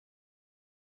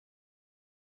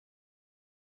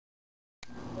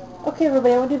Okay,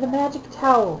 everybody, I'm going to do the magic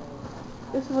towel.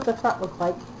 This is what the front looks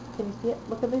like. Can you see it?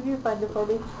 Look at the viewfinder for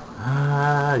me.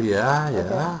 Yeah.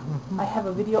 Okay. I have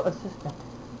a video assistant.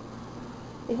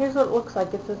 And here's what it looks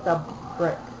like. It's just a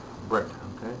brick. Brick,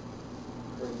 okay.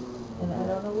 And I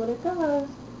don't know what it does.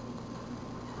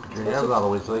 Put your hands out of the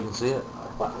way so they can see it.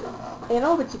 Well, you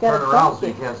know, but you got to turn around so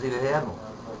you can't see the handle.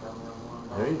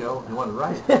 There you go. You want it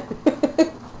right.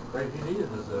 Right, you need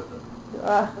an assistant.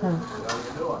 How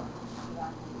you doing?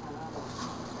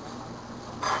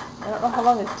 I don't know how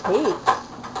long it takes.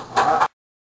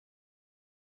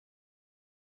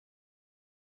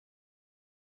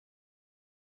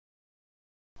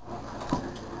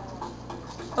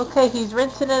 Okay, he's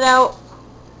rinsing it out.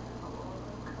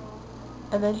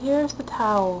 And then here's the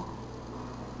towel.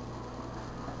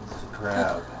 It's a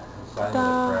crab. The size of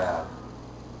a crab.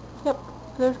 Yep,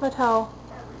 there's my towel.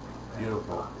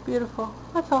 Beautiful. Beautiful.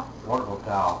 That's all. Wonderful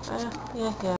towel. Yeah.